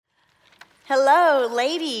Hello,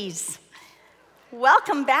 ladies.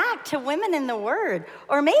 Welcome back to Women in the Word.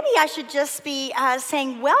 Or maybe I should just be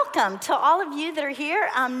saying welcome to all of you that are here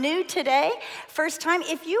new today, first time.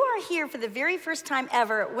 If you are here for the very first time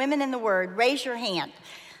ever at Women in the Word, raise your hand.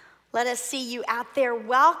 Let us see you out there.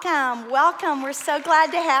 Welcome, welcome. We're so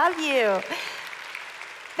glad to have you.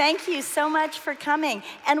 Thank you so much for coming.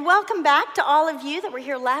 And welcome back to all of you that were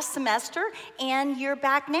here last semester and you're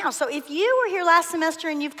back now. So if you were here last semester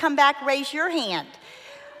and you've come back, raise your hand.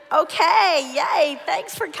 Okay, yay,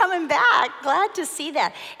 thanks for coming back. Glad to see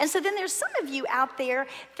that. And so then there's some of you out there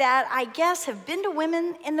that I guess have been to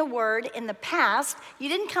Women in the Word in the past. You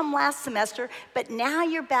didn't come last semester, but now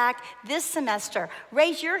you're back this semester.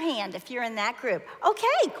 Raise your hand if you're in that group. Okay,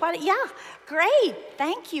 great,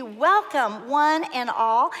 thank you. Welcome, one and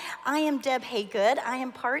all. I am Deb Haygood. I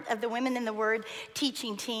am part of the Women in the Word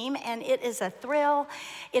teaching team, and it is a thrill,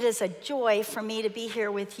 it is a joy for me to be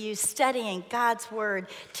here with you studying God's Word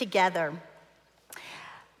together.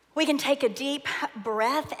 We can take a deep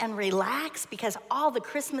breath and relax because all the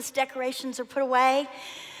Christmas decorations are put away.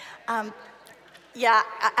 I've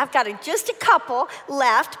got just a couple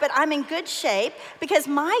left, but I'm in good shape because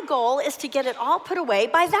my goal is to get it all put away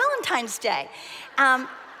by Valentine's Day.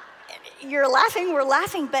 You're laughing, we're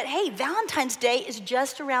laughing, but hey, Valentine's Day is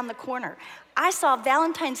just around the corner. I saw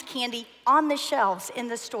Valentine's candy on the shelves in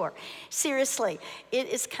the store. Seriously, it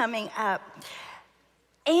is coming up.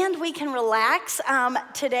 And we can relax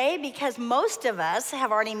today because most of us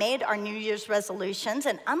have already made our New Year's resolutions,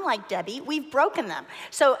 and unlike Debbie, we've broken them.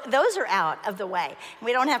 So those are out of the way.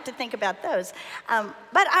 We don't have to think about those.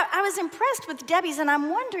 But I was impressed with Debbie's, and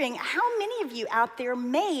I'm wondering how many of you out there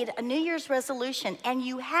made a New Year's resolution and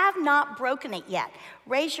you have not broken it yet?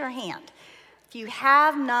 Raise your hand. If you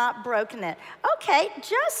have not broken it. Okay,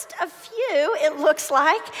 just a few, it looks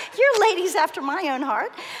like. You're ladies after my own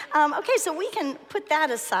heart. Okay, so we can put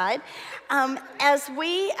that aside. As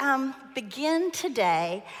we begin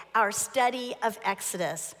today our study of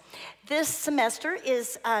Exodus. This semester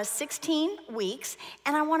is 16 weeks,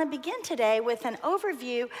 and I want to begin today with an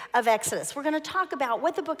overview of Exodus. We're going to talk about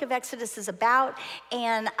what the book of Exodus is about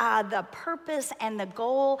and the purpose and the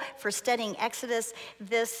goal for studying Exodus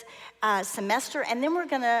this semester, and then we're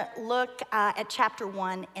going to look at chapter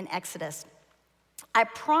 1 in Exodus. I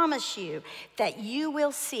promise you that you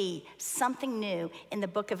will see something new in the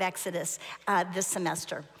book of Exodus this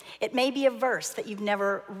semester. It may be a verse that you've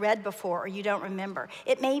never read before or you don't remember.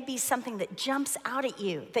 It may be something that jumps out at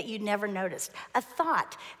you that you'd never noticed, a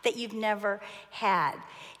thought that you've never had.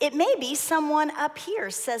 It may be someone up here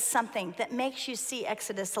says something that makes you see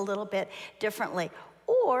Exodus a little bit differently.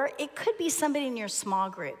 Or it could be somebody in your small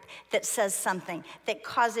group that says something that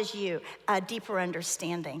causes you a deeper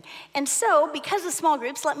understanding. And so, because of small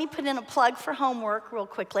groups, let me put in a plug for homework real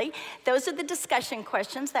quickly. Those are the discussion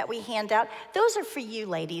questions that we hand out. Those are for you,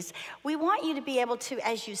 ladies. We want you to be able to,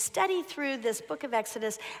 as you study through this book of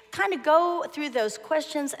Exodus, kind of go through those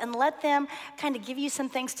questions and let them kind of give you some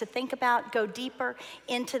things to think about, go deeper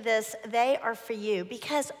into this. They are for you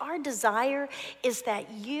because our desire is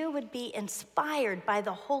that you would be inspired by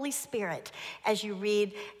the Holy Spirit as you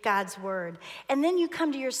read God's word. And then you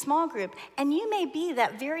come to your small group and you may be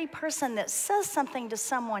that very person that says something to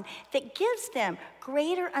someone that gives them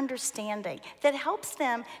greater understanding, that helps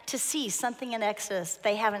them to see something in Exodus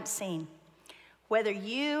they haven't seen. Whether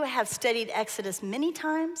you have studied Exodus many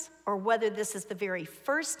times or whether this is the very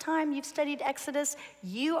first time you've studied Exodus,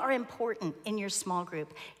 you are important in your small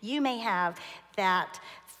group. You may have that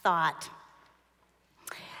thought.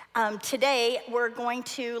 Today, we're going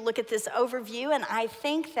to look at this overview, and I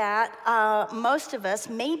think that most of us,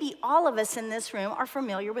 maybe all of us in this room, are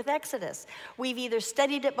familiar with Exodus. We've either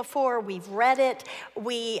studied it before, we've read it,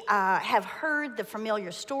 we have heard the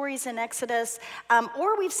familiar stories in Exodus,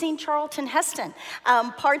 or we've seen Charlton Heston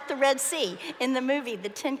part the Red Sea in the movie, The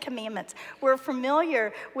Ten Commandments. We're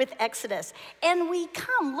familiar with Exodus, and we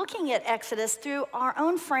come looking at Exodus through our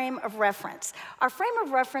own frame of reference. Our frame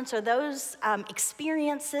of reference are those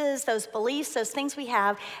experiences, those beliefs, those things we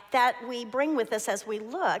have that we bring with us as we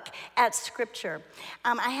look at Scripture.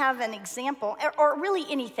 I have an example, or really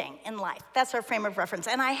anything in life. That's our frame of reference.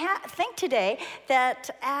 And I think today that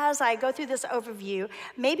as I go through this overview,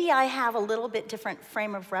 maybe I have a little bit different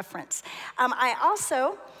frame of reference. I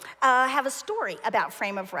also have a story about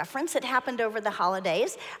frame of reference. It happened over the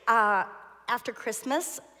holidays. After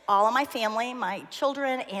Christmas, all of my family, my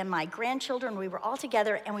children and my grandchildren, we were all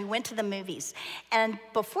together and we went to the movies. And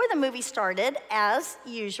before the movie started, as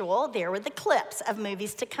usual, there were the clips of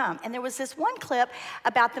movies to come. And there was this one clip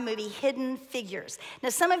about the movie Hidden Figures. Now,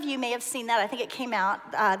 some of you may have seen that. I think it came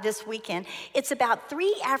out this weekend. It's about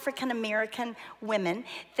 3 African-American women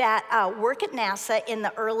that work at NASA in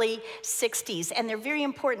the early 60s. And they're very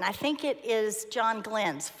important. I think it is John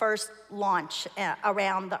Glenn's first launch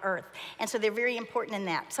around the Earth. And so they're very important in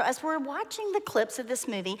that. So as we're watching the clips of this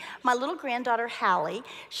movie, my little granddaughter, Hallie,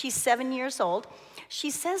 she's 7 years old, she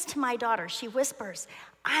says to my daughter, she whispers,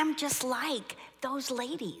 "I'm just like those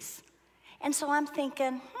ladies." And so I'm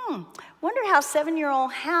thinking, wonder how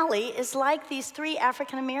 7-year-old Hallie is like these 3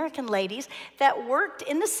 African-American ladies that worked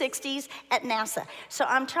in the 60s at NASA. So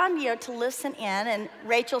I'm trying, to listen in, and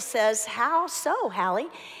Rachel says, "How so, Hallie?"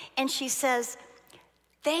 And she says,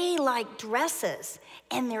 "They like dresses,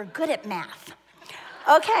 and they're good at math."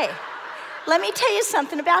 Okay, let me tell you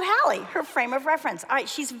something about Hallie, her frame of reference. All right,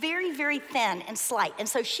 she's very, very thin and slight, and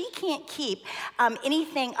so she can't keep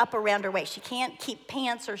anything up around her waist. She can't keep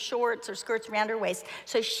pants or shorts or skirts around her waist.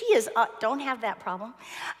 So she is, don't have that problem.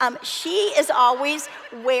 She is always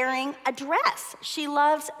wearing a dress. She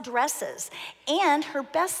loves dresses, and her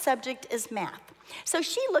best subject is math. So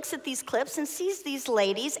she looks at these clips and sees these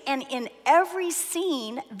ladies, and in every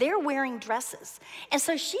scene, they're wearing dresses. And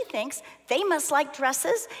so she thinks, they must like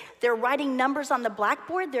dresses. They're writing numbers on the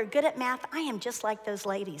blackboard. They're good at math. I am just like those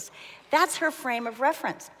ladies. That's her frame of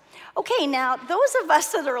reference. Okay, now, those of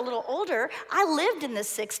us that are a little older, I lived in the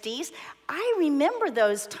 60s. I remember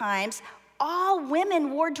those times. All women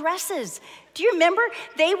wore dresses. Do you remember?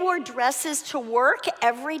 They wore dresses to work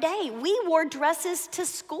every day. We wore dresses to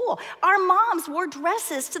school. Our moms wore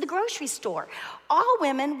dresses to the grocery store. All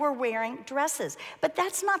women were wearing dresses. But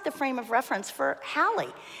that's not the frame of reference for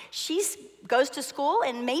Hallie. She goes to school,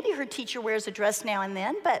 and maybe her teacher wears a dress now and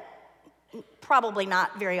then, but probably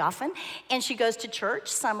not very often. And she goes to church.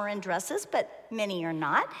 Some are in dresses, but many are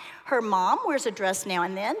not. Her mom wears a dress now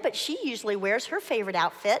and then, but she usually wears her favorite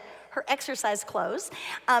outfit, her exercise clothes.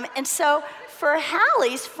 And so for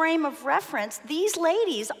Hallie's frame of reference, these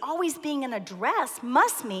ladies always being in a dress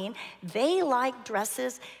must mean they like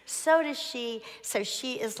dresses, so does she, so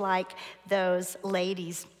she is like those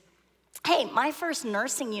ladies. Hey, my first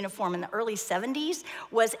nursing uniform in the early 70s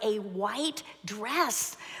was a white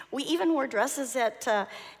dress. We even wore dresses at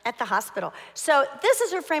the hospital. So this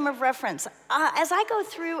is her frame of reference. As I go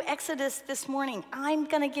through Exodus this morning, I'm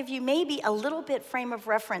going to give you maybe a little bit frame of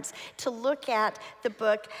reference to look at the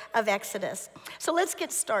book of Exodus. So let's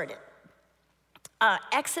get started.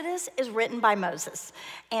 Exodus is written by Moses,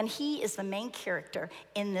 and he is the main character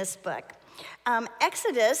in this book.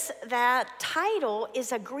 Exodus, that title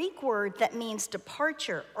is a Greek word that means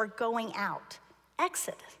departure or going out.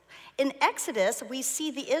 Exodus. In Exodus, we see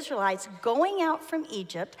the Israelites going out from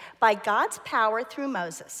Egypt by God's power through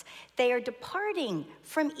Moses. They are departing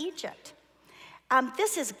from Egypt.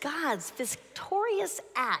 This is God's victorious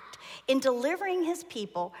act in delivering his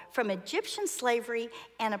people from Egyptian slavery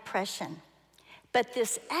and oppression. But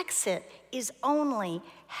this exit is only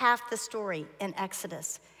half the story in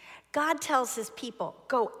Exodus. God tells his people,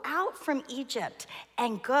 go out from Egypt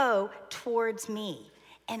and go towards me,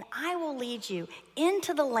 and I will lead you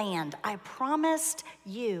into the land I promised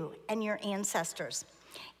you and your ancestors,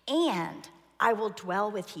 and I will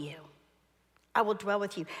dwell with you. I will dwell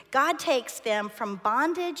with you. God takes them from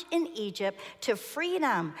bondage in Egypt to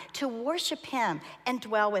freedom, to worship him and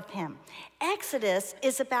dwell with him. Exodus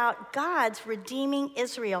is about God's redeeming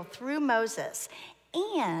Israel through Moses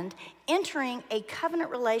and entering a covenant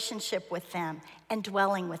relationship with them and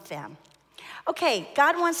dwelling with them. Okay,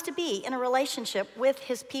 God wants to be in a relationship with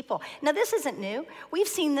his people. Now, this isn't new. We've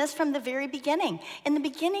seen this from the very beginning. In the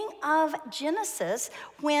beginning of Genesis,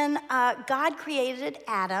 when God created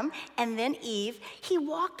Adam and then Eve, he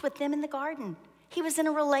walked with them in the garden. He was in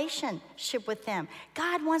a relationship with them.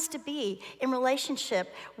 God wants to be in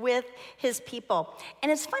relationship with his people.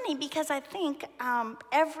 And it's funny because I think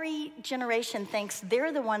every generation thinks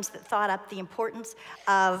they're the ones that thought up the importance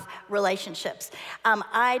of relationships.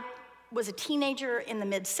 I was a teenager in the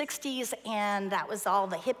mid-60s, and that was all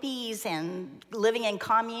the hippies and living in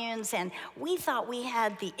communes, and we thought we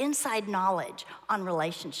had the inside knowledge on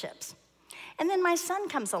relationships. And then my son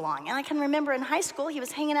comes along, and I can remember in high school, he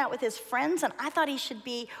was hanging out with his friends, and I thought he should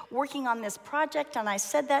be working on this project, and I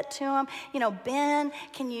said that to him, Ben,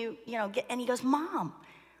 can you, get, and he goes, Mom,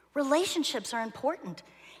 relationships are important.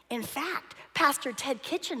 In fact, Pastor Ted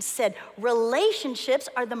Kitchens said, relationships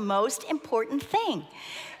are the most important thing.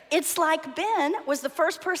 It's like Ben was the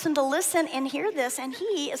first person to listen and hear this, and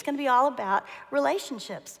he is going to be all about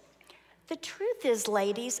relationships. The truth is,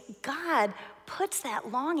 ladies, God puts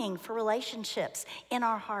that longing for relationships in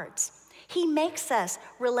our hearts. He makes us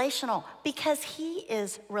relational because he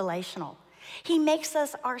is relational. He makes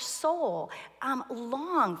us, our soul,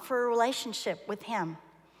 long for a relationship with him.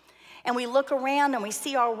 And we look around and we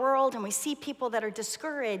see our world and we see people that are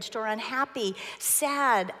discouraged or unhappy,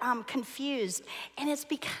 sad, confused. And it's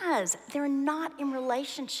because they're not in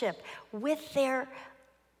relationship with their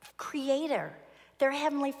Creator, their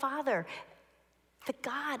Heavenly Father, the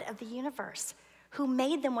God of the universe, who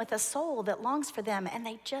made them with a soul that longs for them, and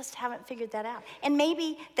they just haven't figured that out. And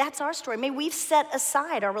maybe that's our story. Maybe we've set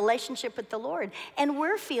aside our relationship with the Lord, and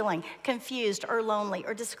we're feeling confused or lonely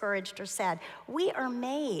or discouraged or sad. We are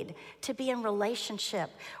made to be in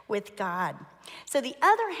relationship with God. So the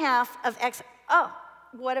other half of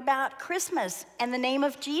what about Christmas and the name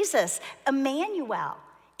of Jesus, Emmanuel?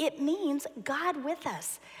 It means God with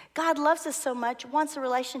us. God loves us so much, wants a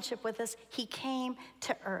relationship with us, he came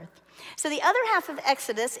to earth. So the other half of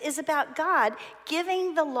Exodus is about God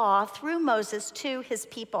giving the law through Moses to his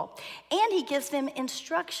people. And he gives them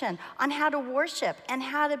instruction on how to worship and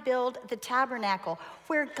how to build the tabernacle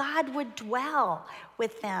where God would dwell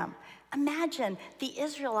with them. Imagine the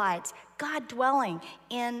Israelites, God dwelling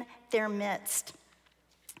in their midst.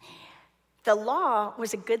 The law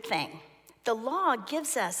was a good thing. The law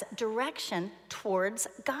gives us direction towards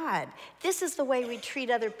God. This is the way we treat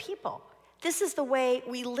other people. This is the way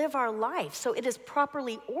we live our life, so it is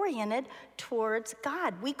properly oriented towards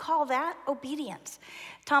God. We call that obedience.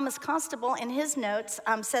 Thomas Constable, in his notes,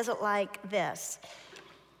 says it like this.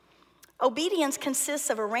 Obedience consists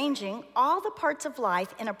of arranging all the parts of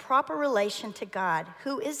life in a proper relation to God,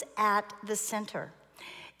 who is at the center.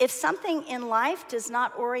 If something in life does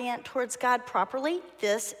not orient towards God properly,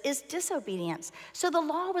 this is disobedience. So the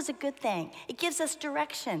law was a good thing. It gives us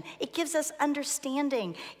direction. It gives us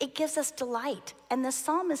understanding. It gives us delight. And the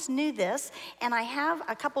psalmist knew this, and I have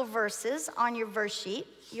a couple verses on your verse sheet.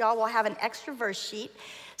 Y'all will have an extra verse sheet.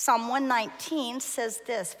 Psalm 119 says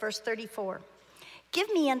this, verse 34.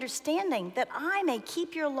 Give me understanding that I may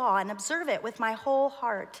keep your law and observe it with my whole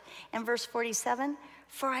heart. And verse 47,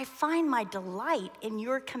 for I find my delight in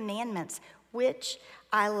your commandments, which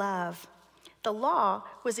I love. The law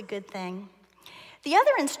was a good thing. The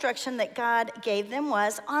other instruction that God gave them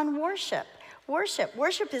was on worship.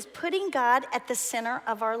 Worship is putting God at the center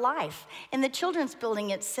of our life. In the children's building,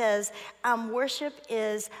 it says, worship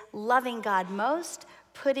is loving God most,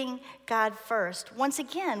 putting God first. Once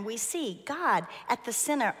again, we see God at the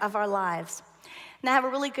center of our lives. And I have a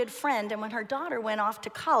really good friend, and when her daughter went off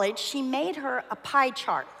to college, she made her a pie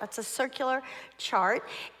chart. That's a circular chart,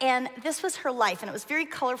 and this was her life, and it was very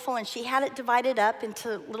colorful, and she had it divided up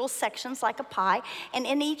into little sections like a pie, and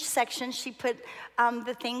in each section, she put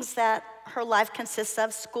the things that her life consists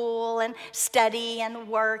of, school and study and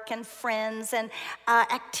work and friends and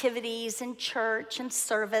activities and church and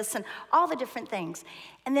service and all the different things.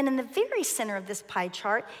 And then in the very center of this pie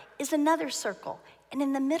chart is another circle, and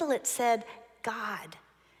in the middle it said, God.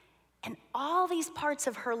 And all these parts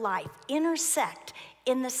of her life intersect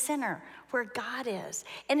in the center where God is.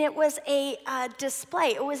 And it was a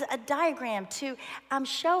display, it was a diagram to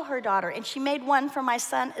show her daughter, and she made one for my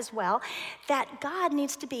son as well, that God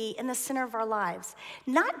needs to be in the center of our lives.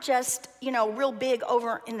 Not just, real big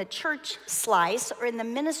over in the church slice or in the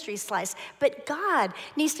ministry slice, but God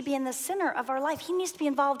needs to be in the center of our life. He needs to be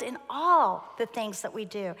involved in all the things that we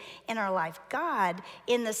do in our life. God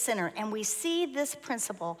in the center. And we see this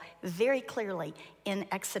principle very clearly in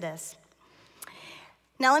Exodus.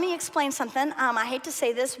 Now, let me explain something. I hate to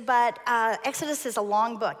say this, but Exodus is a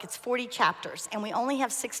long book. It's 40 chapters, and we only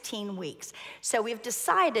have 16 weeks. So we've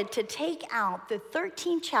decided to take out the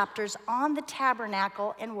 13 chapters on the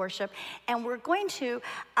tabernacle and worship, and we're going to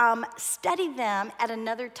study them at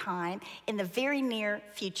another time in the very near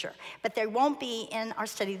future. But they won't be in our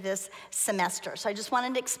study this semester. So I just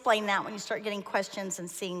wanted to explain that when you start getting questions and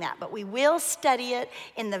seeing that. But we will study it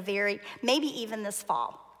in maybe even this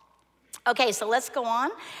fall. Okay, so let's go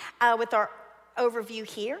on with our overview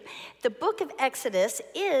here. The book of Exodus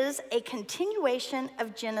is a continuation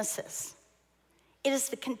of Genesis. It is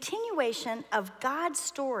the continuation of God's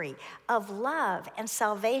story of love and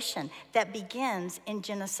salvation that begins in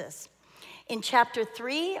Genesis. In chapter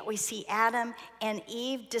 3, we see Adam and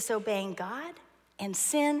Eve disobeying God, and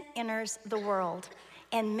sin enters the world.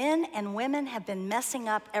 And men and women have been messing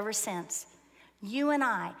up ever since. You and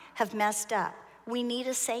I have messed up. We need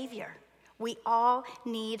a Savior. We all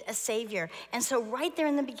need a Savior. And so right there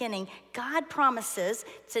in the beginning, God promises,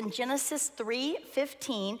 it's in Genesis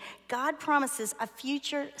 3:15, God promises a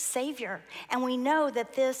future Savior. And we know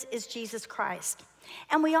that this is Jesus Christ.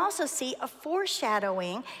 And we also see a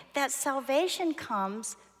foreshadowing that salvation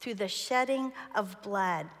comes through the shedding of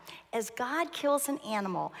blood, as God kills an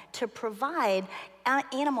animal to provide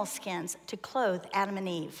animal skins to clothe Adam and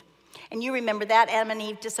Eve. And you remember that Adam and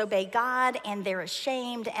Eve disobey God, and they're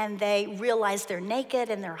ashamed, and they realize they're naked,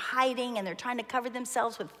 and they're hiding, and they're trying to cover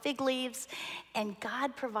themselves with fig leaves, and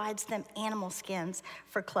God provides them animal skins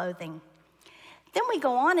for clothing. Then we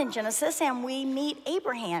go on in Genesis and we meet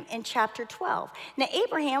Abraham in chapter 12. Now,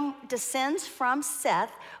 Abraham descends from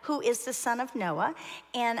Seth, who is the son of Noah.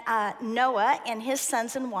 And Noah and his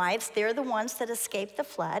sons and wives, they're the ones that escaped the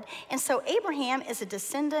flood. And so Abraham is a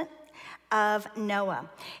descendant of Noah.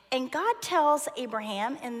 And God tells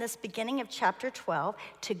Abraham in this beginning of chapter 12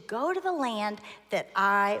 to go to the land that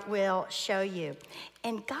I will show you.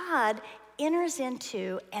 And God enters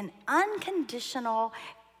into an unconditional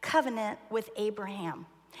covenant with Abraham.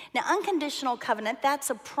 Now, unconditional covenant, that's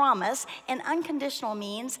a promise, and unconditional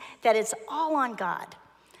means that it's all on God.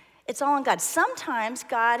 It's all on God. Sometimes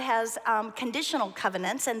God has conditional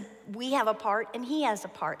covenants, and we have a part, and he has a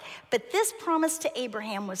part. But this promise to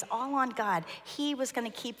Abraham was all on God. He was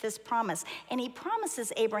going to keep this promise. And he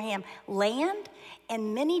promises Abraham land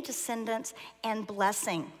and many descendants and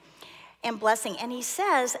blessing. And he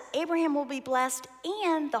says Abraham will be blessed,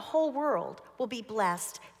 and the whole world will be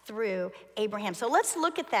blessed through Abraham. So let's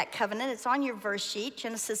look at that covenant. It's on your verse sheet,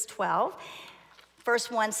 Genesis 12. Verse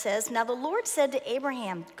 1 says, "Now the Lord said to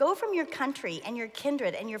Abraham, go from your country and your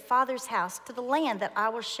kindred and your father's house to the land that I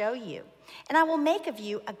will show you. And I will make of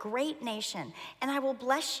you a great nation, and I will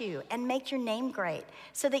bless you and make your name great,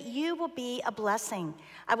 so that you will be a blessing.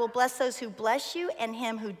 I will bless those who bless you, and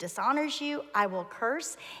him who dishonors you I will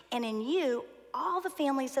curse, and in you all the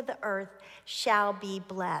families of the earth shall be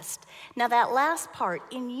blessed." Now that last part,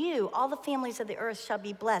 in you all the families of the earth shall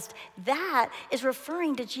be blessed, that is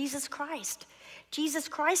referring to Jesus Christ. Jesus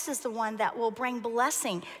Christ is the one that will bring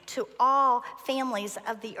blessing to all families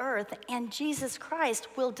of the earth, and Jesus Christ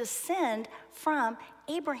will descend from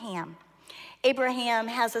Abraham. Abraham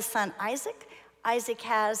has a son, Isaac. Isaac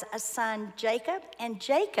has a son, Jacob, and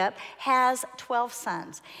Jacob has 12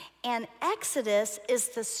 sons. And Exodus is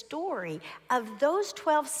the story of those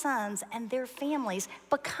 12 sons and their families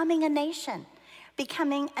becoming a nation.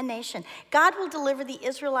 God will deliver the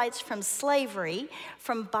Israelites from slavery,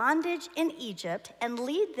 from bondage in Egypt, and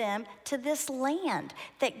lead them to this land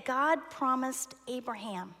that God promised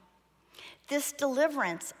Abraham. This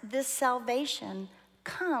deliverance, this salvation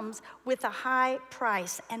comes with a high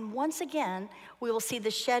price. And once again, we will see the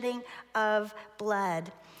shedding of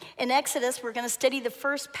blood. In Exodus, we're going to study the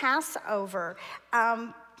first Passover,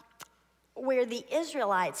 where the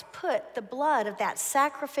Israelites put the blood of that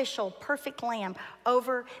sacrificial perfect lamb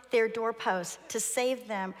over their doorposts to save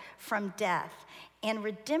them from death. And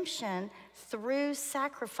redemption through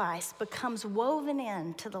sacrifice becomes woven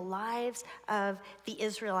into the lives of the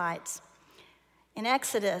Israelites. In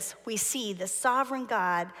Exodus, we see the sovereign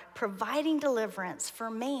God providing deliverance for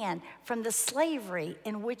man from the slavery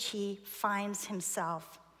in which he finds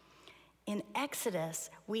himself. In Exodus,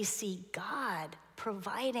 we see God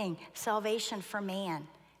providing salvation for man.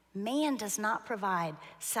 Man does not provide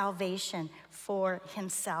salvation for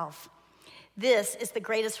himself. This is the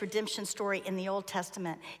greatest redemption story in the Old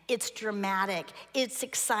Testament. It's dramatic, it's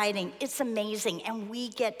exciting, it's amazing, and we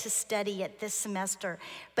get to study it this semester.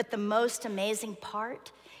 But the most amazing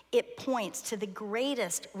part, it points to the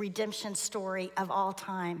greatest redemption story of all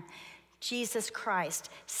time. Jesus Christ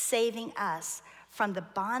saving us from the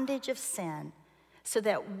bondage of sin so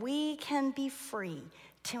that we can be free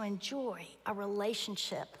to enjoy a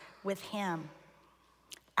relationship with him.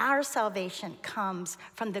 Our salvation comes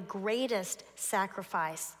from the greatest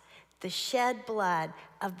sacrifice, the shed blood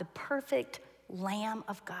of the perfect Lamb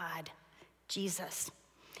of God, Jesus.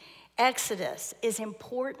 Exodus is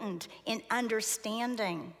important in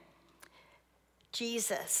understanding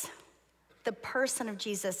Jesus, the person of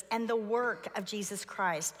Jesus, and the work of Jesus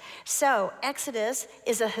Christ. So Exodus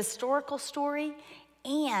is a historical story,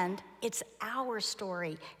 and it's our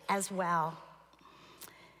story as well.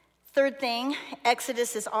 Third thing,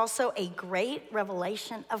 Exodus is also a great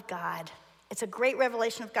revelation of God. It's a great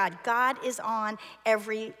revelation of God. God is on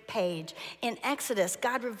every page. In Exodus,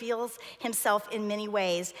 God reveals himself in many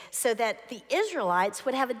ways so that the Israelites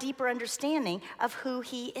would have a deeper understanding of who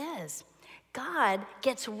he is. God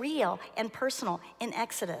gets real and personal in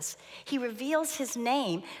Exodus. He reveals his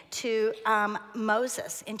name to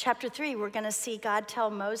Moses. In chapter 3, we're going to see God tell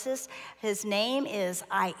Moses his name is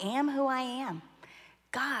I am who I am.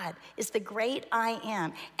 God is the great I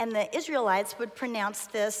am. And the Israelites would pronounce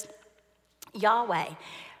this Yahweh.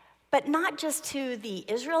 But not just to the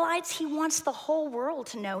Israelites, he wants the whole world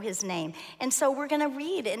to know his name. And so we're going to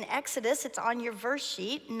read in Exodus, it's on your verse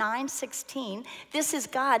sheet, 9:16. This is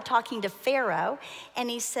God talking to Pharaoh, and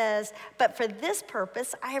he says, "But for this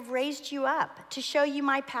purpose I have raised you up, to show you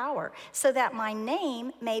my power, so that my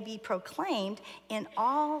name may be proclaimed in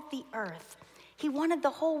all the earth." He wanted the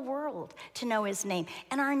whole world to know his name.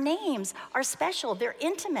 And our names are special. They're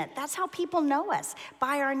intimate. That's how people know us,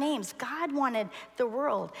 by our names. God wanted the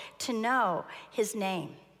world to know his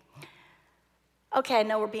name. Okay, I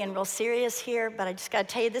know we're being real serious here, but I just got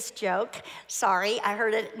to tell you this joke. Sorry, I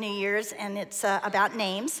heard it at New Year's, and it's about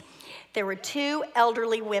names. There were two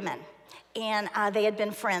elderly women, and they had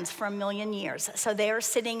been friends for 1,000,000 years. So they are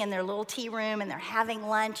sitting in their little tea room, and they're having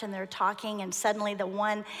lunch, and they're talking, and suddenly the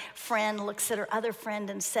one friend looks at her other friend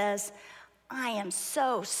and says, "I am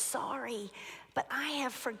so sorry, but I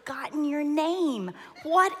have forgotten your name.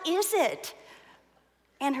 What is it?"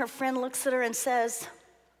 And her friend looks at her and says,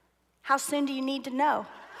 "How soon do you need to know?"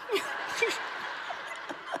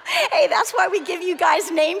 Hey, that's why we give you guys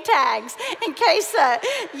name tags, in case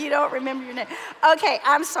you don't remember your name. Okay,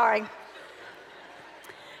 I'm sorry.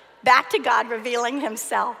 Back to God revealing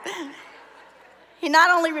himself. He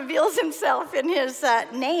not only reveals himself in his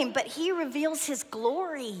name, but he reveals his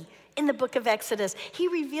glory in the book of Exodus. He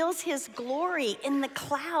reveals his glory in the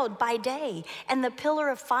cloud by day and the pillar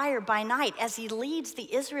of fire by night as he leads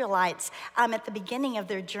the Israelites at the beginning of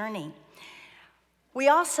their journey. We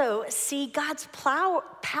also see God's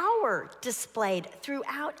power displayed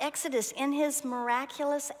throughout Exodus in his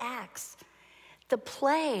miraculous acts. The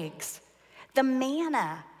plagues, the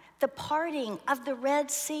manna, the parting of the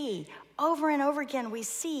Red Sea. Over and over again, we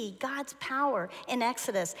see God's power in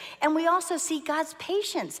Exodus. And we also see God's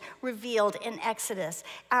patience revealed in Exodus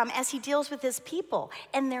as he deals with his people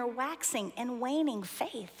and their waxing and waning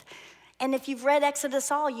faith. And if you've read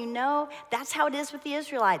Exodus all, you know that's how it is with the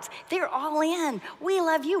Israelites. They're all in. We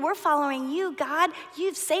love you. We're following you, God.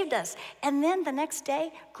 You've saved us. And then the next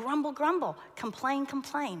day, grumble, grumble, complain,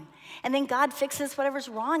 complain. And then God fixes whatever's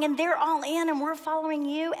wrong, and they're all in, and we're following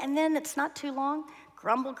you. And then it's not too long,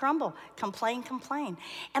 grumble, grumble, complain, complain.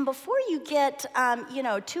 And before you get,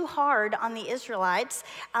 too hard on the Israelites,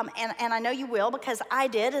 and I know you will because I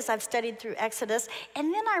did as I've studied through Exodus,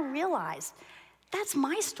 and then I realized that's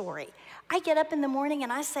my story. I get up in the morning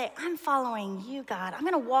and I say, "I'm following you, God. I'm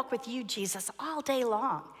going to walk with you, Jesus, all day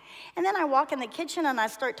long." And then I walk in the kitchen and I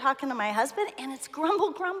start talking to my husband, and it's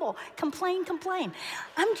grumble, grumble, complain, complain.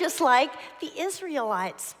 I'm just like the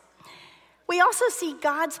Israelites. We also see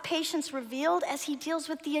God's patience revealed as he deals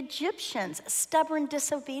with the Egyptians' stubborn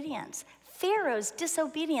disobedience, Pharaoh's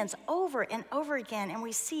disobedience over and over again, and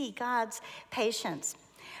we see God's patience.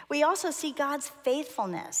 We also see God's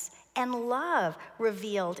faithfulness and love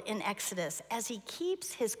revealed in Exodus as he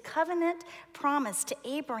keeps his covenant promise to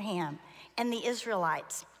Abraham and the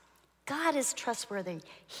Israelites. God is trustworthy.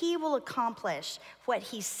 He will accomplish what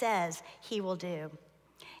he says he will do.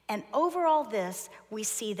 And over all this, we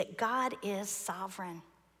see that God is sovereign.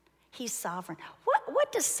 He's sovereign.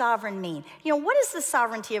 What does sovereign mean? What is the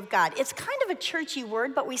sovereignty of God? It's kind of a churchy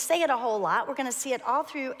word, but we say it a whole lot. We're going to see it all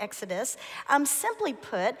through Exodus. Simply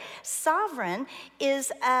put, sovereign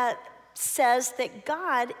says that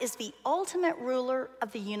God is the ultimate ruler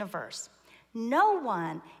of the universe. No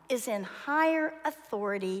one is in higher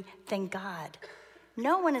authority than God.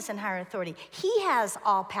 No one is in higher authority. He has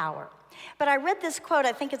all power. But I read this quote,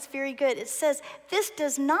 I think it's very good. It says, "This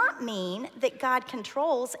does not mean that God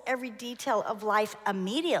controls every detail of life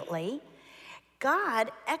immediately.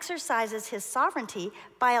 God exercises his sovereignty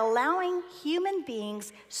by allowing human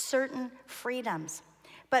beings certain freedoms,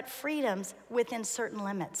 but freedoms within certain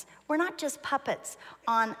limits. We're not just puppets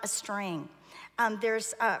on a string.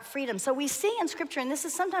 There's freedom." So we see in Scripture, and this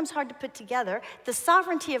is sometimes hard to put together, the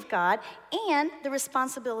sovereignty of God and the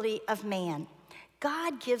responsibility of man.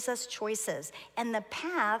 God gives us choices, and the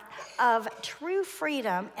path of true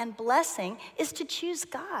freedom and blessing is to choose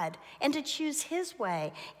God and to choose his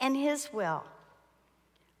way and his will.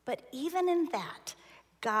 But even in that,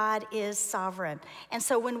 God is sovereign. And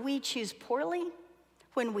so when we choose poorly,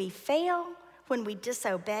 when we fail, when we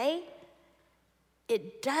disobey,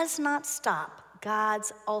 it does not stop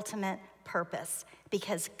God's ultimate purpose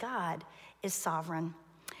because God is sovereign.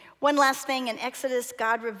 One last thing, in Exodus,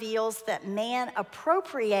 God reveals that man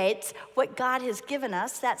appropriates what God has given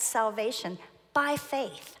us, that's salvation, by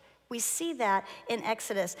faith. We see that in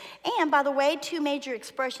Exodus. And by the way, two major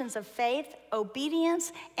expressions of faith,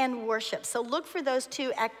 obedience and worship. So look for those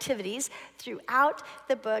two activities throughout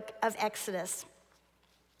the book of Exodus.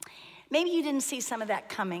 Maybe you didn't see some of that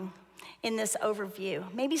coming in this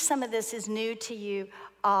overview. Maybe some of this is new to you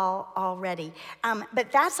already.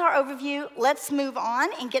 But that's our overview. Let's move on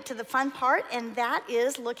and get to the fun part, and that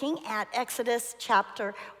is looking at Exodus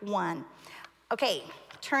chapter 1. Okay,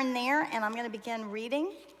 turn there, and I'm going to begin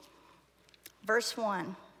reading. Verse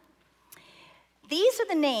 1. These are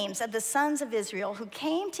the names of the sons of Israel who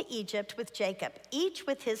came to Egypt with Jacob, each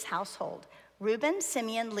with his household: Reuben,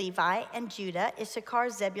 Simeon, Levi, and Judah, Issachar,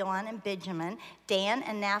 Zebulun, and Benjamin, Dan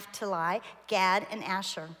and Naphtali, Gad, and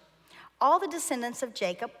Asher. All the descendants of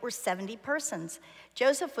Jacob were 70 persons.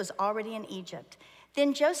 Joseph was already in Egypt.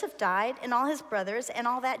 Then Joseph died, and all his brothers, and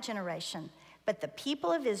all that generation. But the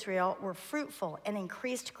people of Israel were fruitful and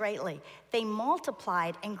increased greatly. They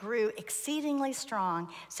multiplied and grew exceedingly strong,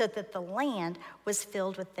 so that the land was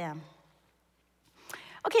filled with them.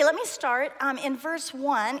 Okay, let me start in verse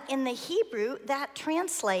 1. In the Hebrew, that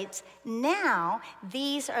translates, now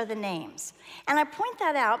these are the names. And I point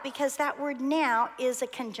that out because that word now is a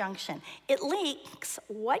conjunction. It links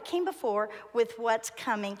what came before with what's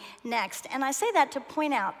coming next. And I say that to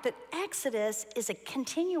point out that Exodus is a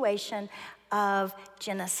continuation of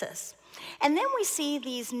Genesis. And then we see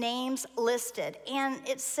these names listed, and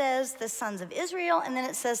it says the sons of Israel, and then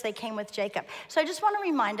it says they came with Jacob. So I just want to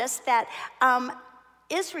remind us that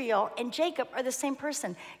Israel and Jacob are the same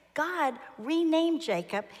person. God renamed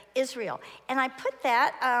Jacob Israel. And I put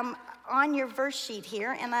that on your verse sheet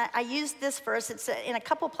here, and I used this verse. It's in a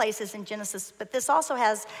couple places in Genesis, but this also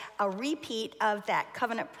has a repeat of that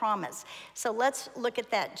covenant promise. So let's look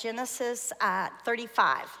at that, Genesis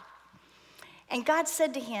 35. And God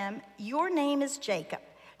said to him, your name is Jacob.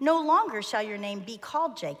 No longer shall your name be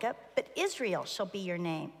called Jacob, but Israel shall be your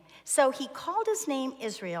name. So he called his name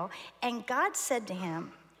Israel, and God said to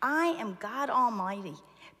him, I am God Almighty.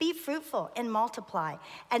 Be fruitful and multiply.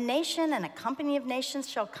 A nation and a company of nations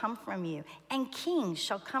shall come from you, and kings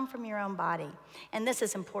shall come from your own body. And this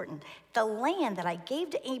is important. The land that I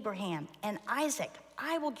gave to Abraham and Isaac,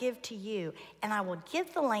 I will give to you, and I will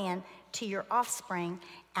give the land to your offspring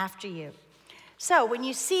after you. So when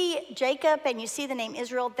you see Jacob and you see the name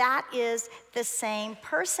Israel, that is the same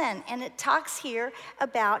person. And it talks here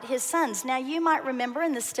about his sons. Now you might remember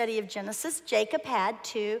in the study of Genesis, Jacob had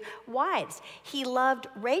 2 wives. He loved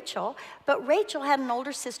Rachel, but Rachel had an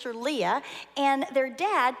older sister, Leah, and their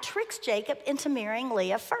dad tricks Jacob into marrying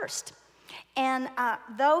Leah first. And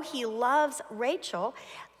though he loves Rachel,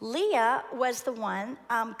 Leah was the one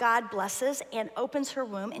God blesses and opens her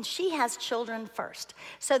womb, and she has children first.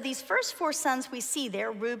 So these first 4 sons we see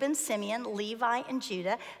there, Reuben, Simeon, Levi, and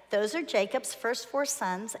Judah, those are Jacob's first 4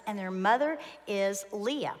 sons, and their mother is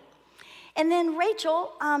Leah. And then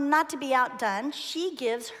Rachel, not to be outdone, she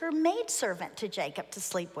gives her maidservant to Jacob to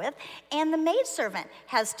sleep with, and the maidservant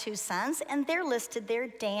has 2 sons, and they're listed there,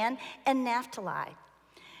 Dan and Naphtali.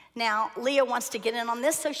 Now, Leah wants to get in on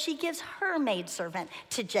this, so she gives her maidservant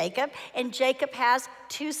to Jacob, and Jacob has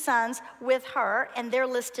 2 sons with her, and they're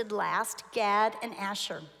listed last, Gad and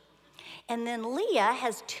Asher. And then Leah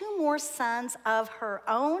has 2 more sons of her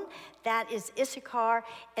own, that is Issachar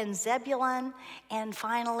and Zebulun. And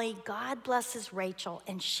finally, God blesses Rachel,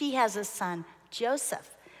 and she has a son, Joseph,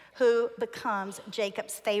 who becomes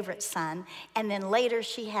Jacob's favorite son, and then later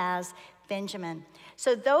she has Benjamin.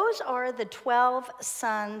 So those are the 12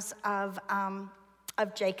 sons of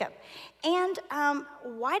Jacob. And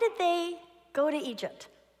why did they go to Egypt?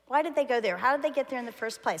 Why did they go there? How did they get there in the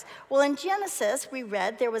first place? Well, in Genesis, we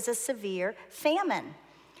read there was a severe famine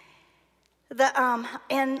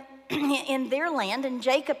and in their land, and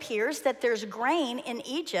Jacob hears that there's grain in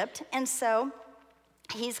Egypt, and so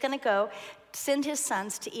he's going to go send his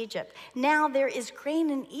sons to Egypt. Now there is grain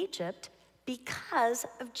in Egypt because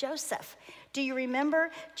of Joseph. Do you remember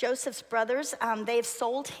Joseph's brothers? They've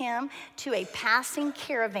sold him to a passing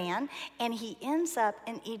caravan, and he ends up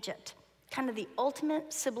in Egypt. Kind of the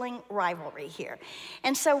ultimate sibling rivalry here.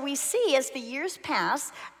 And so we see as the years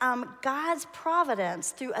pass, God's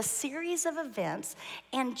providence through a series of events,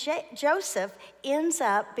 and Joseph ends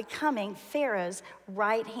up becoming Pharaoh's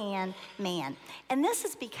right-hand man. And this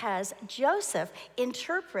is because Joseph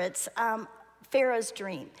interprets Pharaoh's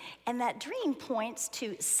dream. And that dream points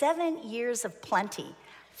to 7 years of plenty,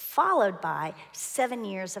 followed by 7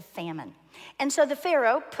 years of famine. And so the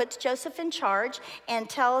Pharaoh puts Joseph in charge and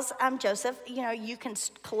tells Joseph, you can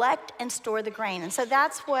collect and store the grain. And so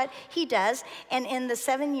that's what he does. And in the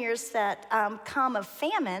 7 years that come of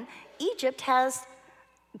famine, Egypt has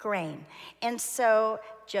grain. And so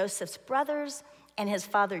Joseph's brothers and his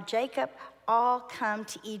father Jacob all come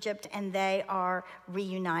to Egypt, and they are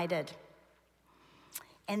reunited.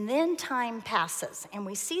 And then time passes, and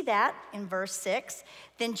we see that in verse 6.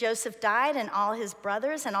 Then Joseph died, and all his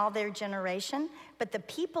brothers and all their generation. But the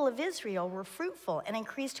people of Israel were fruitful and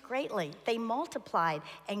increased greatly. They multiplied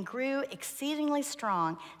and grew exceedingly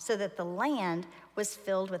strong, so that the land was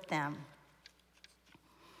filled with them.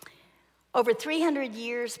 Over 300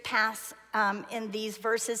 years pass in these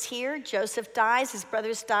verses here. Joseph dies, his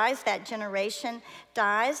brothers dies, that generation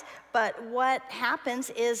dies. But what happens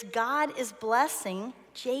is God is blessing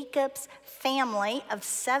Jacob's family of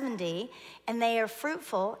 70, and they are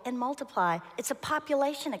fruitful and multiply. It's a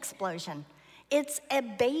population explosion. It's a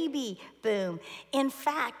baby boom. In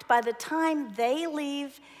fact, by the time they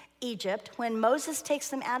leave Egypt, when Moses takes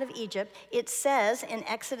them out of Egypt, it says in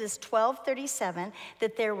Exodus 12:37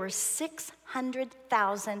 that there were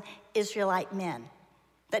 600,000 Israelite men.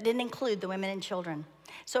 That didn't include the women and children.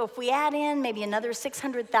 So if we add in maybe another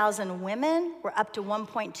 600,000 women, we're up to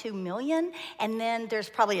 1.2 million. And then there's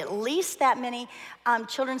probably at least that many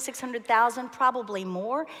children, 600,000, probably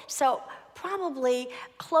more. So probably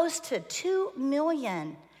close to 2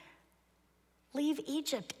 million leave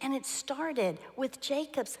Egypt. And it started with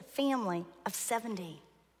Jacob's family of 70.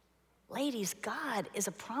 Ladies, God is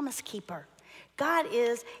a promise keeper. God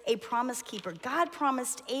is a promise keeper. God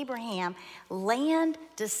promised Abraham land,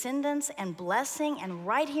 descendants, and blessing. And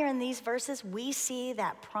right here in these verses, we see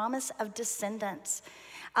that promise of descendants.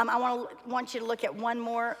 I want you to look at one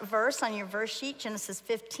more verse on your verse sheet, Genesis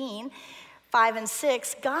 15, 5 and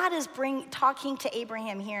 6. God is talking to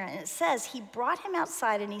Abraham here, and it says, he brought him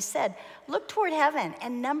outside and he said, look toward heaven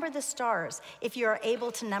and number the stars, if you are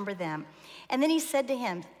able to number them. And then he said to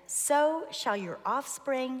him, so shall your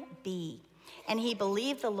offspring be. And he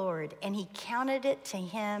believed the Lord, and he counted it to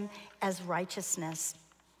him as righteousness.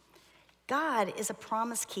 God is a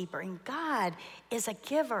promise keeper, and God is a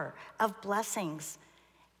giver of blessings.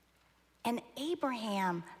 And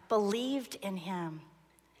Abraham believed in him.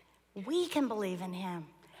 We can believe in him.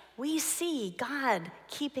 We see God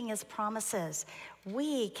keeping his promises.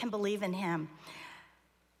 We can believe in him.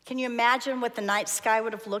 Can you imagine what the night sky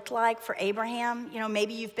would have looked like for Abraham? You know,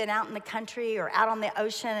 maybe you've been out in the country or out on the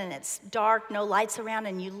ocean and it's dark, no lights around,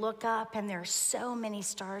 and you look up and there are so many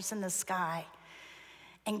stars in the sky.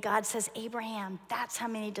 And God says, Abraham, that's how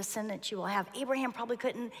many descendants you will have. Abraham probably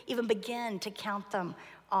couldn't even begin to count them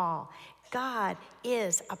all. God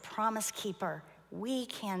is a promise keeper. We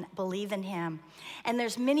can believe in him. And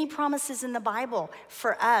there's many promises in the Bible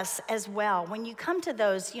for us as well. When you come to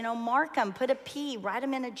those, mark them, put a P, write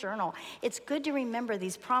them in a journal. It's good to remember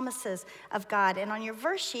these promises of God. And on your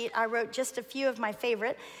verse sheet, I wrote just a few of my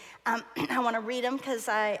favorite. I want to read them because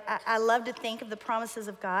I love to think of the promises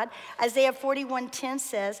of God. Isaiah 41:10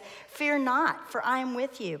 says, fear not, for I am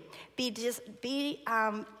with you. Be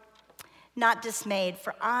not dismayed,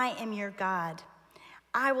 for I am your God.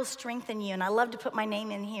 I will strengthen you, and I love to put my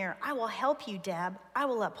name in here. I will help you, Deb. I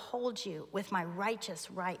will uphold you with my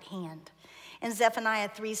righteous right hand. And Zephaniah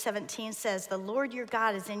 3:17 says, the Lord your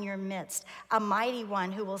God is in your midst, a mighty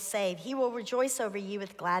one who will save. He will rejoice over you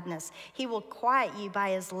with gladness. He will quiet you by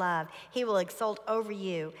his love. He will exult over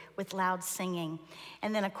you with loud singing.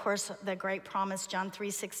 And then, of course, the great promise, John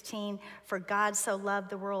 3:16, for God so loved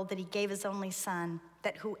the world that he gave his only son,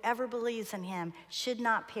 that whoever believes in him should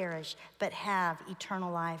not perish, but have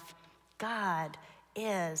eternal life. God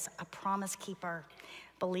is a promise keeper.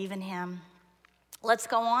 Believe in him. Let's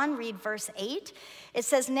go on, read verse 8. It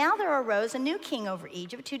says, now there arose a new king over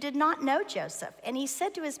Egypt who did not know Joseph. And he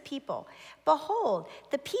said to his people, behold,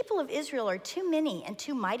 the people of Israel are too many and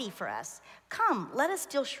too mighty for us. Come, let us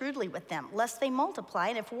deal shrewdly with them, lest they multiply.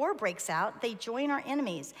 And if war breaks out, they join our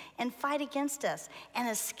enemies and fight against us and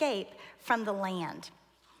escape from the land.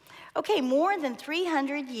 Okay, more than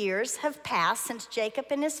 300 years have passed since Jacob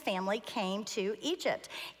and his family came to Egypt.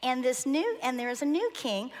 And there is a new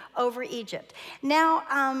king over Egypt.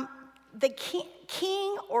 Now, the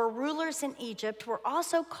king or rulers in Egypt were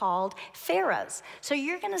also called pharaohs. So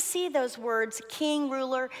you're going to see those words, king,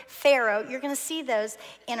 ruler, pharaoh, you're going to see those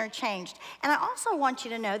interchanged. And I also want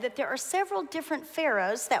you to know that there are several different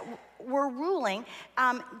pharaohs that were ruling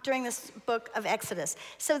during this book of Exodus.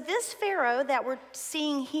 So this Pharaoh that we're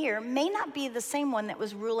seeing here may not be the same one that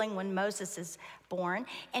was ruling when Moses is born,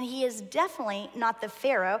 and he is definitely not the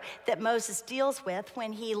Pharaoh that Moses deals with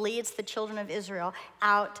when he leads the children of Israel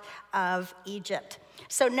out of Egypt.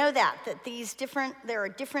 So know that there are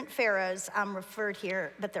different pharaohs referred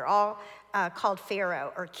here, but they're all called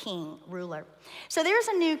Pharaoh or king, ruler. So there's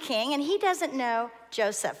a new king, and he doesn't know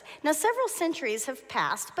Joseph. Now, several centuries have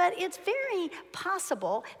passed, but it's very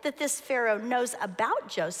possible that this Pharaoh knows about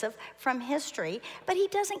Joseph from history, but he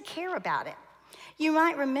doesn't care about it. You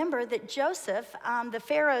might remember that Joseph, the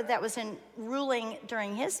Pharaoh that was ruling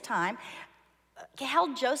during his time,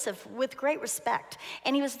 held Joseph with great respect,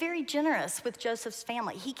 and he was very generous with Joseph's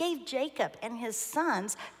family. He gave Jacob and his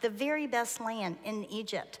sons the very best land in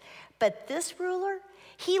Egypt. But this ruler,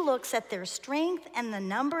 he looks at their strength and the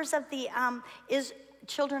numbers of the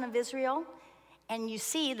children of Israel, and you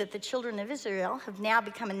see that the children of Israel have now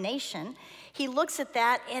become a nation. He looks at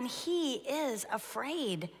that and he is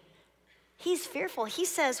afraid. He's fearful. He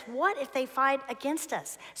says, what if they fight against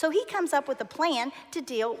us? So he comes up with a plan to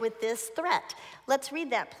deal with this threat. Let's read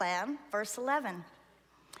that plan, verse 11.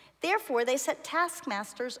 Therefore, they set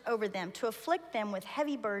taskmasters over them to afflict them with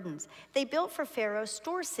heavy burdens. They built for Pharaoh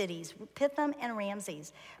store cities, Pithom and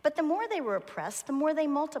Ramses. But the more they were oppressed, the more they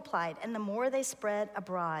multiplied, and the more they spread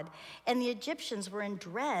abroad. And the Egyptians were in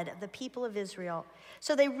dread of the people of Israel.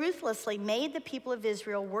 So they ruthlessly made the people of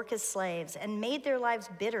Israel work as slaves and made their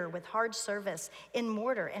lives bitter with hard service in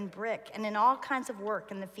mortar and brick and in all kinds of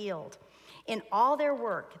work in the field. In all their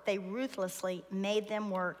work, they ruthlessly made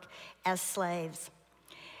them work as slaves.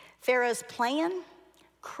 Pharaoh's plan,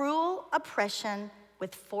 cruel oppression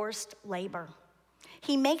with forced labor.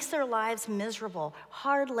 He makes their lives miserable,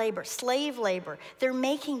 hard labor, slave labor. They're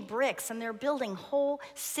making bricks and they're building whole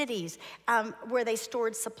cities where they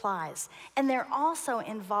stored supplies. And they're also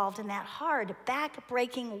involved in that hard,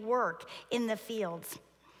 back-breaking work in the fields.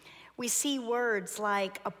 We see words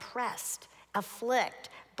like oppressed, afflict,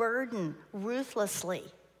 burden, ruthlessly,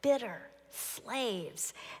 bitter,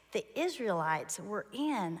 slaves. The Israelites were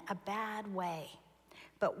in a bad way.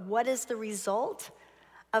 But what is the result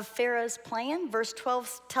of Pharaoh's plan? Verse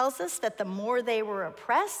 12 tells us that the more they were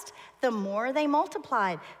oppressed, the more they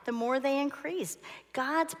multiplied, the more they increased.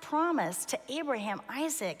 God's promise to Abraham,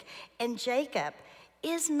 Isaac, and Jacob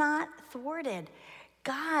is not thwarted.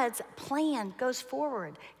 God's plan goes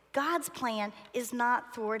forward. God's plan is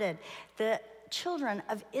not thwarted. The children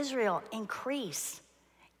of Israel increase,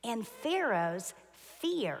 and Pharaoh's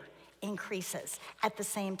fear increases at the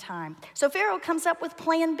same time. So Pharaoh comes up with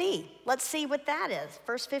plan B. Let's see what that is.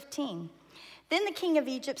 Verse 15. Then the king of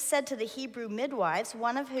Egypt said to the Hebrew midwives,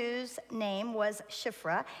 one of whose name was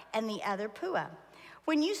Shiphrah and the other Puah,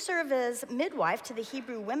 when you serve as midwife to the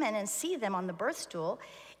Hebrew women and see them on the birth stool,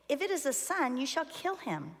 if it is a son, you shall kill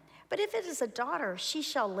him. But if it is a daughter, she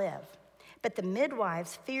shall live. But the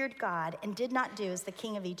midwives feared God and did not do as the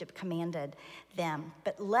king of Egypt commanded them,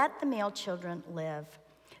 but let the male children live.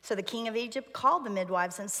 So the king of Egypt called the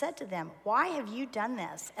midwives and said to them, why have you done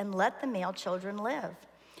this and let the male children live?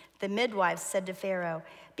 The midwives said to Pharaoh,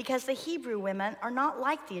 because the Hebrew women are not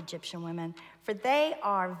like the Egyptian women, for they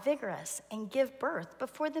are vigorous and give birth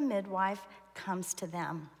before the midwife comes to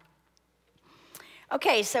them.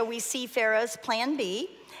 Okay, so we see Pharaoh's plan B.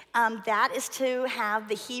 That is to have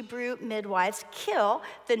the Hebrew midwives kill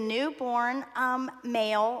the newborn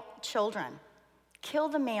male children. Kill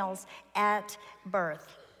the males at birth.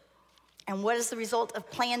 And what is the result of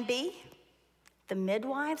plan B? The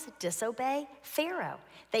midwives disobey Pharaoh.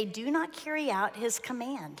 They do not carry out his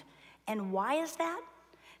command. And why is that?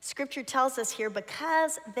 Scripture tells us here,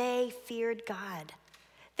 because they feared God.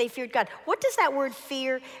 They feared God. What does that word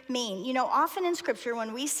fear mean? You know, often in Scripture,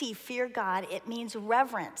 when we see fear God, it means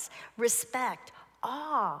reverence, respect,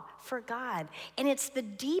 awe for God. And it's the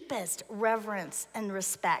deepest reverence and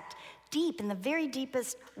respect, deep in the very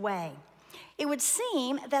deepest way. It would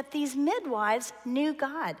seem that these midwives knew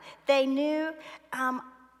God. They knew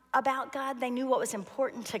about God. They knew what was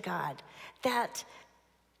important to God, that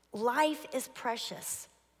life is precious,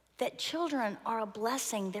 that children are a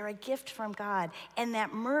blessing, they're a gift from God, and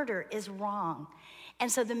that murder is wrong.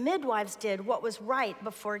 And so the midwives did what was right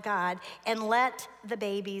before God and let the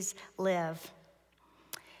babies live.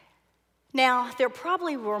 Now, there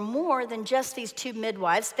probably were more than just these two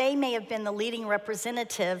midwives. They may have been the leading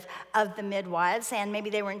representative of the midwives, and maybe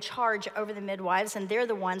they were in charge over the midwives, and they're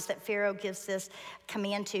the ones that Pharaoh gives this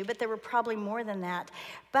command to, but there were probably more than that.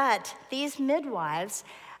 But these midwives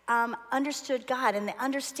understood God, and the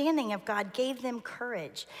understanding of God gave them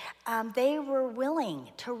courage. They were willing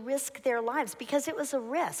to risk their lives because it was a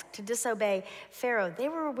risk to disobey Pharaoh. They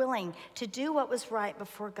were willing to do what was right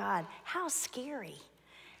before God. How scary.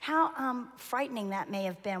 How frightening that may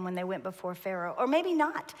have been when they went before Pharaoh. Or maybe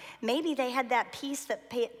not. Maybe they had that peace that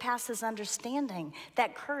passes understanding,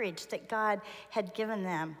 that courage that God had given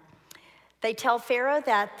them. They tell Pharaoh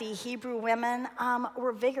that the Hebrew women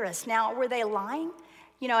were vigorous. Now, were they lying?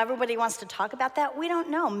 You know, everybody wants to talk about that. We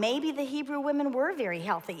don't know. Maybe the Hebrew women were very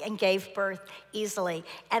healthy and gave birth easily.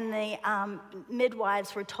 And the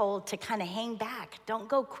midwives were told to kind of hang back. Don't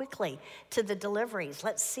go quickly to the deliveries.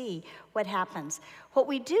 Let's see what happens. What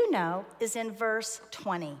we do know is in verse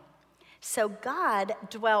 20. So God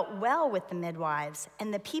dwelt well with the midwives,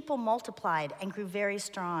 and the people multiplied and grew very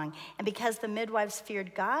strong. And because the midwives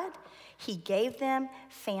feared God, he gave them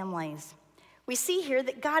families. We see here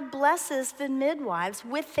that God blesses the midwives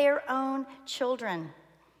with their own children.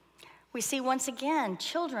 We see once again,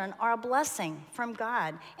 children are a blessing from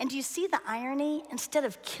God. And do you see the irony? Instead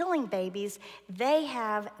of killing babies, they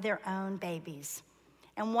have their own babies.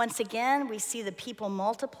 And once again, we see the people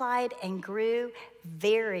multiplied and grew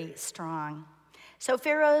very strong. So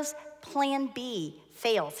Pharaoh's plan B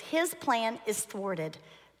fails. His plan is thwarted,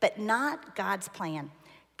 but not God's plan.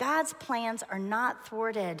 God's plans are not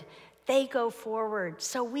thwarted. They go forward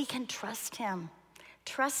so we can trust him.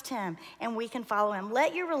 Trust him and we can follow him.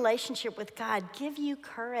 Let your relationship with God give you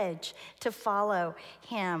courage to follow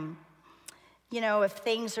him. You know, if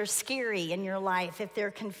things are scary in your life, if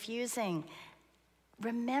they're confusing,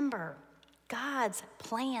 remember, God's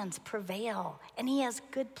plans prevail, and he has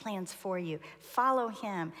good plans for you. Follow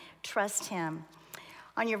him, trust him.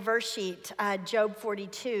 On your verse sheet, Job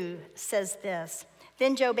 42 says this.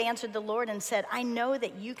 Then Job answered the Lord and said, I know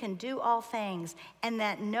that you can do all things, and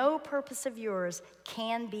that no purpose of yours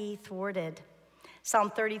can be thwarted. Psalm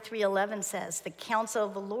 33:11 says, the counsel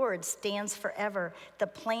of the Lord stands forever, the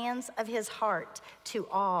plans of his heart to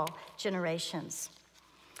all generations.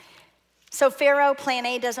 So Pharaoh, plan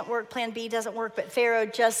A doesn't work, plan B doesn't work, but Pharaoh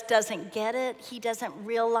just doesn't get it. He doesn't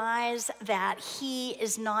realize that he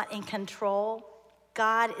is not in control.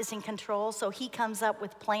 God is in control, so he comes up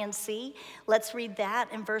with plan C. Let's read that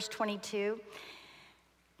in verse 22.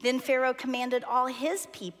 Then Pharaoh commanded all his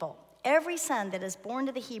people, every son that is born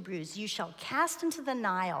to the Hebrews, you shall cast into the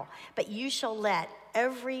Nile, but you shall let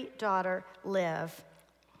every daughter live.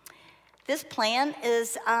 This plan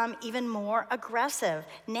is even more aggressive.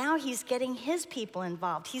 Now he's getting his people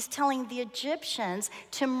involved. He's telling the Egyptians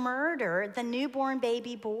to murder the newborn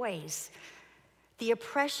baby boys. The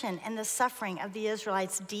oppression and the suffering of the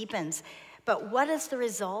Israelites deepens. But what is the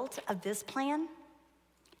result of this plan?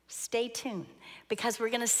 Stay tuned, because we're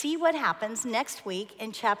going to see what happens next week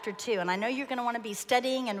in chapter 2. And I know you're going to want to be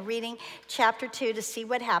studying and reading chapter 2 to see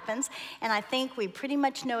what happens. And I think we pretty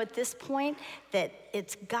much know at this point that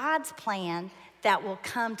it's God's plan that will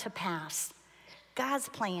come to pass. God's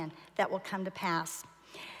plan that will come to pass.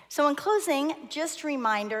 So in closing, just a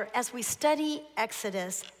reminder, as we study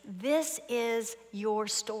Exodus, this is your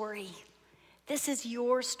story. This is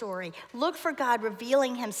your story. Look for God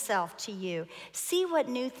revealing himself to you. See what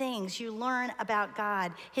new things you learn about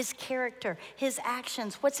God, his character, his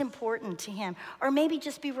actions, what's important to him. Or maybe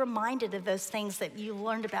just be reminded of those things that you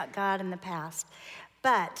learned about God in the past.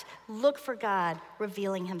 But look for God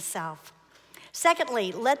revealing himself.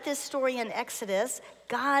 Secondly, let this story in Exodus,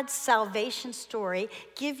 God's salvation story,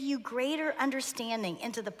 give you greater understanding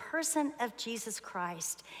into the person of Jesus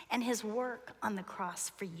Christ and his work on the cross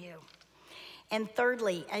for you. And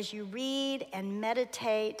thirdly, as you read and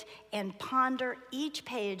meditate and ponder each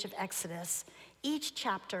page of Exodus, each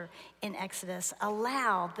chapter in Exodus,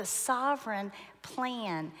 allow the sovereign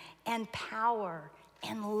plan and power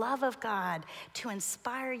and love of God to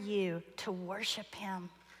inspire you to worship him.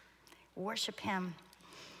 Worship him.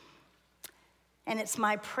 And it's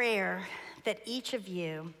my prayer that each of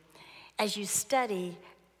you, as you study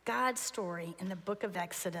God's story in the book of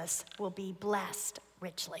Exodus, will be blessed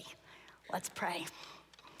richly. Let's pray.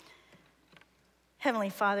 Heavenly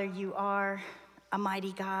Father, you are a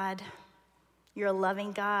mighty God. You're a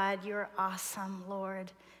loving God. You're awesome,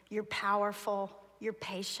 Lord. You're powerful. You're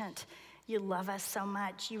patient. You love us so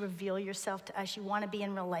much. You reveal yourself to us. You want to be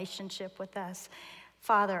in relationship with us.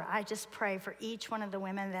 Father, I just pray for each one of the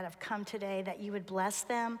women that have come today, that you would bless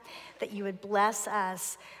them, that you would bless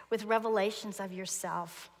us with revelations of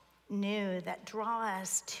yourself, new, that draw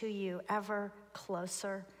us to you ever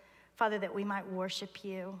closer. Father, that we might worship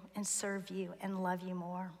you and serve you and love you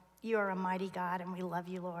more. You are a mighty God, and we love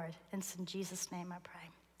you, Lord. And it's in Jesus' name I pray.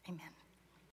 Amen.